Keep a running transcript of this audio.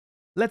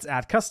Let's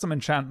add custom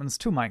enchantments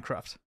to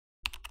Minecraft.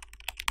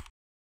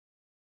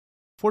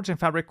 Forging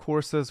Fabric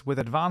courses with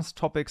advanced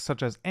topics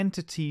such as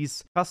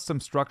entities, custom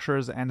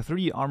structures, and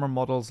 3D armor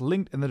models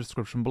linked in the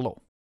description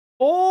below.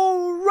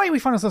 Alright, we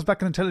find ourselves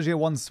back in IntelliJ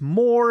once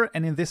more,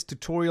 and in this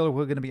tutorial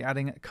we're going to be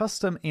adding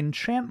custom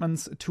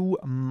enchantments to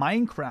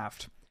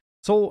Minecraft.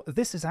 So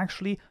this is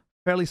actually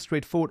fairly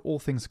straightforward, all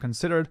things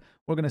considered.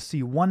 We're going to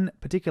see one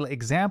particular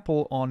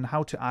example on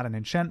how to add an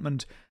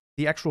enchantment,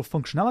 the actual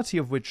functionality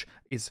of which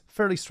is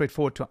fairly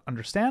straightforward to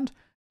understand.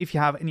 If you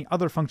have any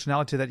other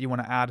functionality that you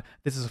want to add,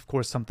 this is of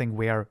course something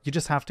where you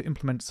just have to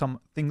implement some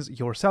things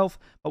yourself,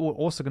 but we're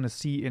also going to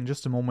see in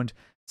just a moment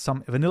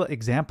some vanilla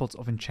examples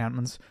of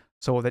enchantments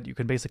so that you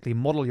can basically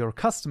model your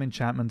custom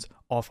enchantments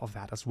off of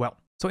that as well.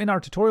 So in our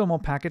tutorial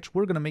mod package,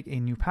 we're going to make a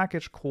new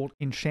package called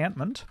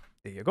Enchantment.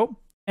 There you go.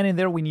 And in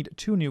there we need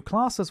two new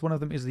classes. One of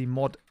them is the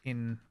mod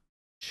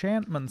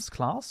enchantments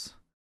class,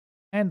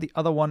 and the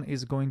other one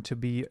is going to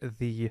be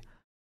the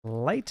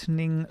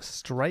Lightning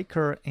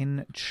Striker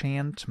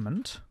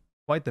Enchantment.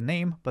 Quite the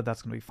name, but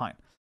that's going to be fine.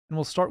 And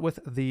we'll start with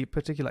the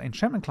particular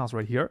enchantment class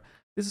right here.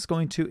 This is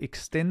going to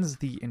extend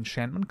the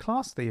enchantment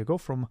class. There you go,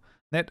 from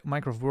net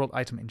Minecraft World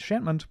item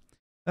enchantment.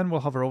 Then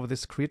we'll hover over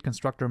this create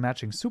constructor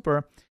matching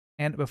super.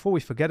 And before we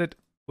forget it,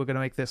 we're going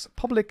to make this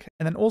public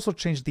and then also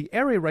change the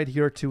array right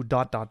here to ...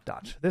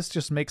 This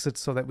just makes it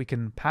so that we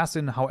can pass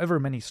in however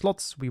many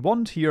slots we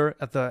want here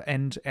at the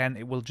end, and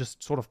it will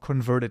just sort of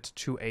convert it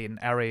to an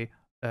array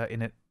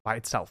in it by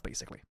itself,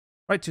 basically.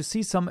 Right, to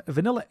see some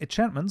vanilla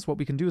enchantments, what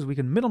we can do is we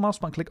can middle mouse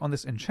button click on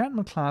this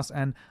enchantment class,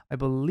 and I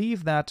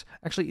believe that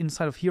actually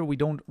inside of here we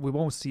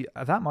won't see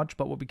that much,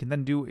 but what we can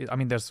then do is, I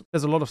mean, there's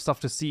a lot of stuff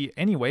to see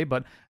anyway,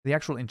 but the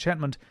actual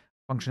enchantment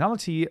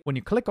functionality, when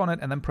you click on it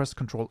and then press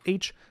Ctrl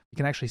H, you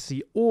can actually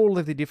see all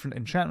of the different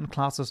enchantment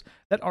classes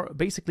that are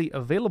basically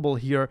available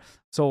here.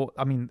 So,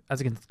 I mean,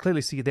 as you can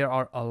clearly see, there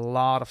are a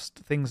lot of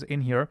things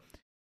in here.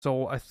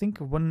 So I think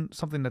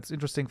something that's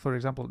interesting, for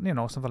example,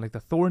 something like the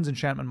Thorns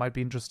enchantment might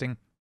be interesting.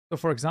 So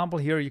for example,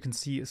 here you can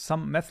see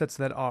some methods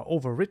that are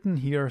overwritten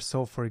here.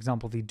 So for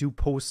example, the do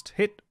post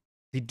hit,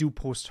 the do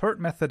post hurt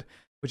method,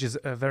 which is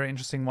a very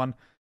interesting one,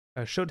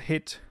 should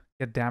hit,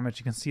 get damage.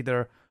 You can see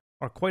there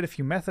are quite a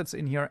few methods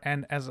in here.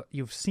 And as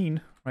you've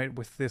seen, right,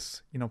 with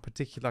this,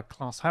 particular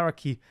class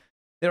hierarchy,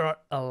 there are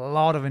a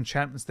lot of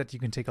enchantments that you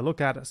can take a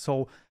look at.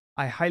 So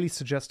I highly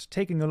suggest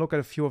taking a look at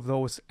a few of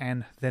those,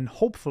 and then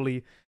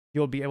hopefully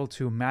you'll be able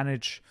to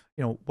manage,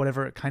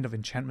 whatever kind of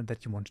enchantment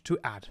that you want to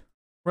add.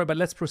 Right, but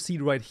let's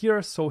proceed right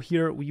here. So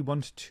here we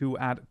want to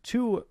add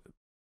two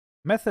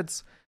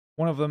methods.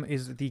 One of them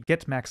is the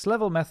get max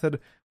level method,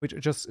 which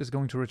just is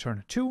going to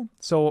return 2.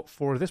 So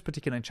for this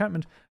particular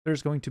enchantment,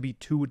 there's going to be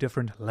 2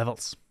 different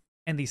levels.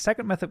 And the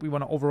second method we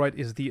want to override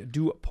is the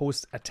do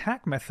post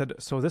attack method.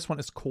 So this one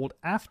is called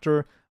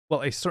after,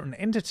 well, a certain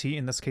entity,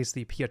 in this case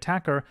the P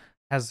attacker,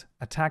 has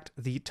attacked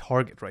the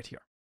target right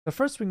here. The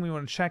first thing we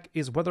want to check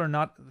is whether or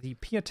not the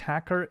P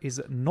attacker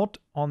is not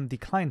on the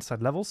client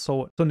side level.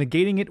 So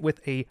negating it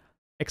with a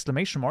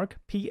exclamation mark,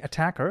 P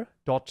attacker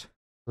dot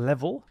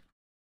level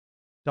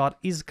dot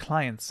is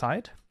client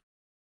side.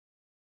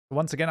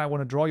 Once again, I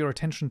want to draw your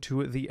attention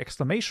to the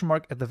exclamation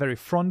mark at the very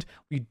front.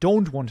 We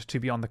don't want to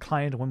be on the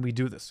client when we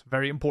do this.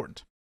 Very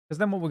important. Because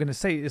then what we're going to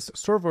say is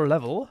server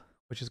level,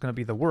 which is going to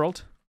be the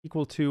world,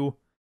 equal to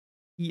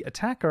P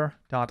attacker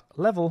dot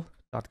level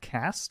dot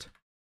cast,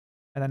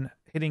 and then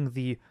hitting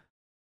the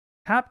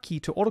tab key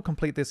to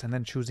autocomplete this, and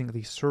then choosing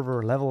the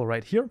server level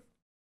right here.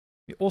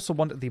 We also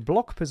want the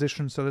block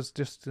position, so that's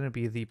just going to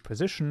be the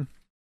position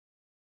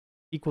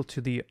equal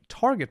to the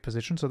target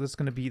position. So this is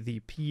going to be the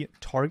P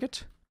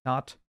target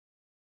dot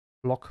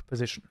block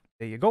position.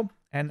 There you go.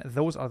 And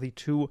those are the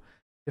 2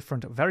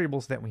 different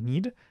variables that we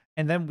need.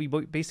 And then we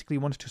basically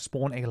want to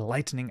spawn a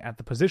lightning at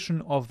the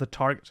position of the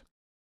target.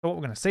 So what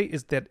we're going to say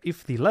is that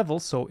if the level,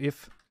 so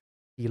if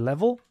the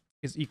level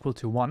is equal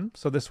to 1,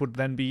 so this would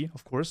then be,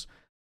 of course,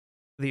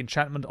 the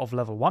enchantment of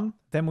level 1,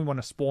 then we want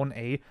to spawn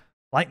a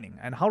lightning.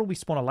 And how do we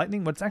spawn a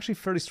lightning? Well, it's actually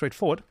fairly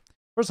straightforward.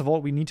 First of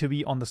all, we need to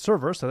be on the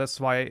server, so that's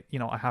why,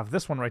 I have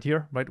this one right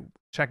here, right,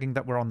 checking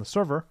that we're on the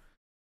server.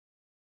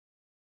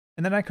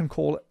 And then I can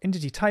call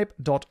entity type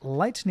dot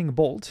lightning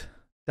bolt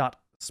dot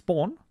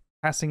spawn,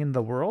 passing in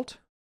the world,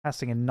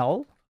 passing in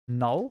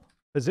null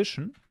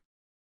position,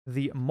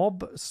 the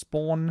mob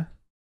spawn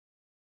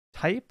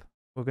type.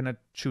 We're going to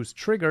choose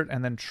triggered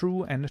and then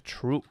true and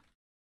true.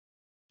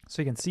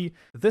 So you can see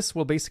this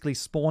will basically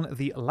spawn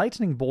the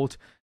lightning bolt.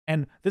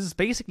 And this is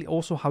basically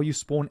also how you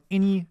spawn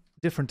any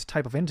different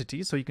type of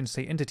entity. So you can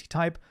say entity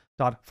type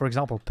dot, for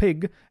example,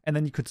 pig, and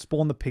then you could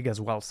spawn the pig as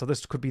well. So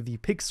this could be the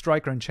pig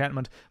striker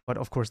enchantment, but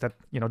of course that,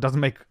 doesn't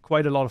make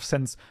quite a lot of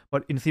sense.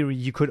 But in theory,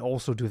 you could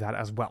also do that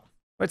as well.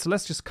 Right, so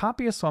let's just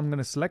copy it. So I'm going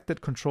to select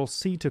it, Control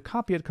C to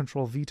copy it,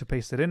 Control V to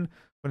paste it in. I'm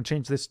going to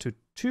change this to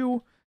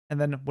 2. And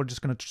then we're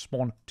just going to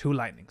spawn 2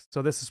 lightnings.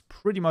 So this is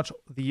pretty much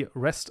the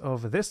rest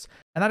of this.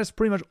 And that is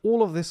pretty much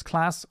all of this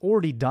class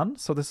already done.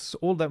 So this is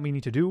all that we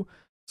need to do.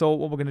 So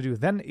what we're going to do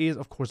then is,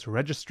 of course,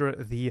 register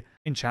the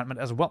enchantment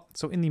as well.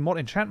 So in the mod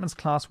enchantments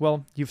class,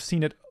 well, you've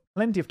seen it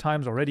plenty of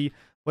times already.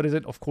 What is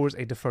it? Of course,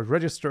 a deferred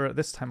register,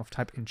 this time of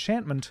type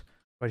enchantment,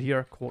 right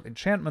here, called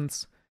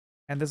enchantments.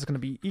 And this is going to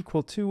be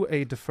equal to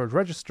a deferred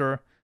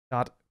register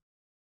dot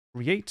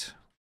create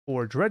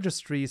forward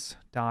registries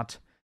dot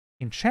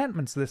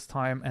enchantments this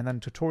time, and then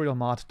tutorial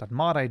mod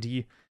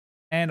id.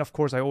 And of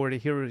course, I already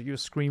hear you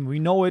scream, we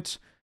know it.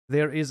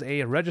 There is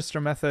a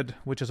register method,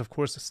 which is of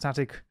course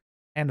static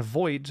and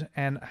void,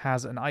 and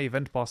has an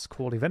iEvent bus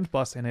called event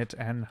bus in it.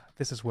 And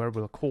this is where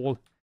we'll call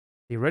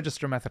the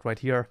register method right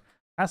here,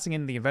 passing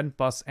in the event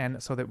bus.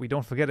 And so that we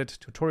don't forget it,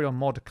 tutorial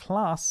mod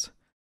class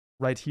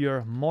right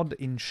here, mod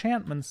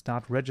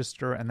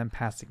enchantments.register, and then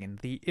passing in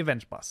the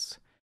event bus.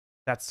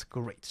 That's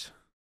great.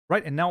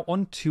 Right, and now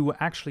on to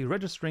actually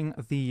registering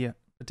the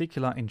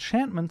particular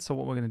enchantment. So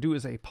what we're going to do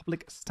is a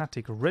public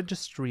static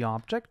registry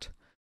object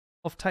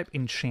of type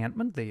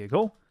enchantment. There you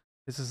go.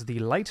 This is the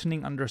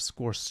lightning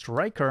underscore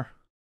striker.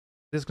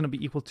 This is going to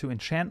be equal to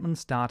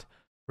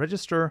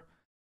enchantments.register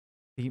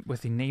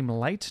with the name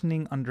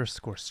lightning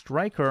underscore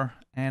striker,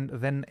 and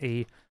then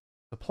a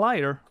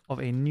supplier of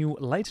a new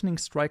lightning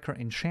striker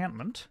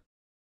enchantment.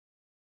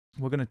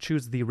 We're going to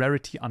choose the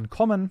rarity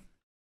uncommon,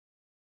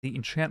 the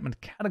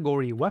enchantment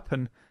category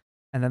weapon,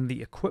 and then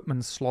the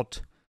equipment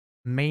slot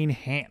main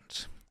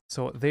hand.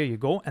 So there you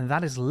go. And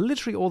that is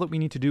literally all that we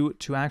need to do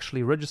to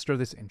actually register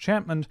this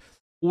enchantment.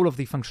 All of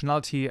the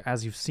functionality,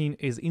 as you've seen,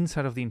 is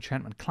inside of the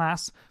enchantment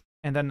class.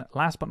 And then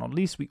last but not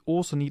least, we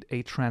also need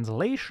a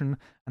translation,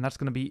 and that's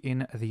going to be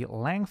in the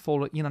lang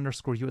folder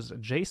in_us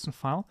JSON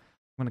file.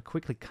 I'm going to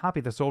quickly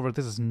copy this over.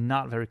 This is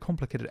not very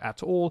complicated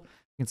at all.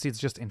 You can see it's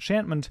just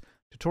enchantment,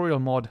 tutorial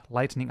mod,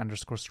 lightning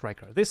underscore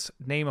striker. This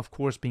name, of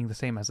course, being the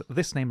same as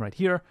this name right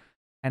here.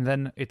 And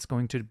then it's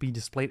going to be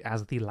displayed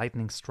as the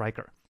lightning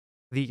striker.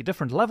 The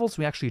different levels,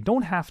 we actually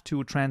don't have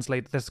to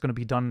translate. This is going to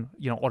be done,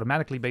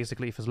 automatically.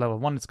 Basically, if it's level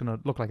 1, it's going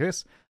to look like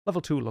this.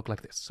 Level 2, look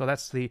like this. So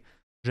that's the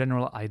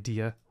general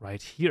idea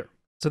right here.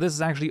 So this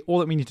is actually all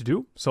that we need to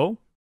do. So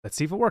let's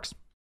see if it works.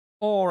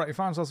 Alright, we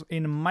found ourselves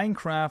in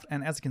Minecraft,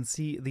 and as you can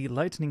see, the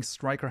lightning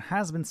striker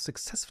has been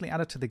successfully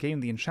added to the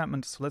game, the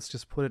enchantment. So let's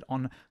just put it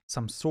on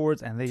some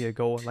swords, and there you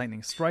go,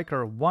 lightning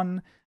striker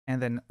 1,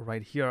 and then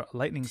right here,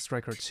 lightning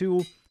striker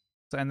 2.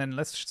 So, and then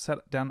let's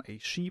set down a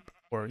sheep,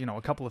 or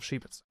a couple of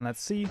sheep. And let's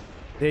see,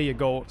 there you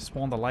go,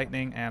 spawn the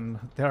lightning, and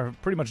they're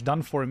pretty much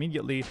done for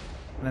immediately.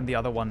 And then the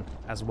other one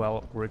as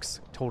well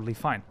works totally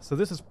fine. So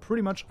this is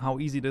pretty much how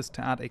easy it is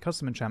to add a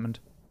custom enchantment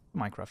to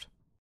Minecraft.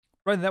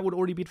 Right, that would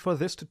already be it for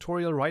this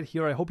tutorial right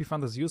here. I hope you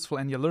found this useful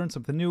and you learned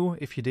something new.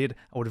 If you did,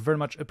 I would very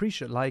much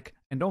appreciate a like,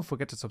 and don't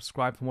forget to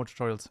subscribe for more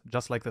tutorials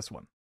just like this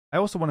one. I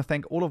also want to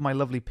thank all of my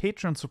lovely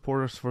Patreon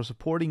supporters for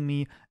supporting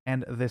me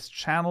and this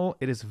channel.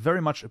 It is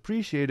very much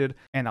appreciated,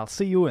 and I'll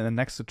see you in the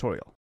next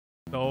tutorial.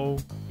 So,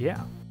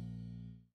 yeah.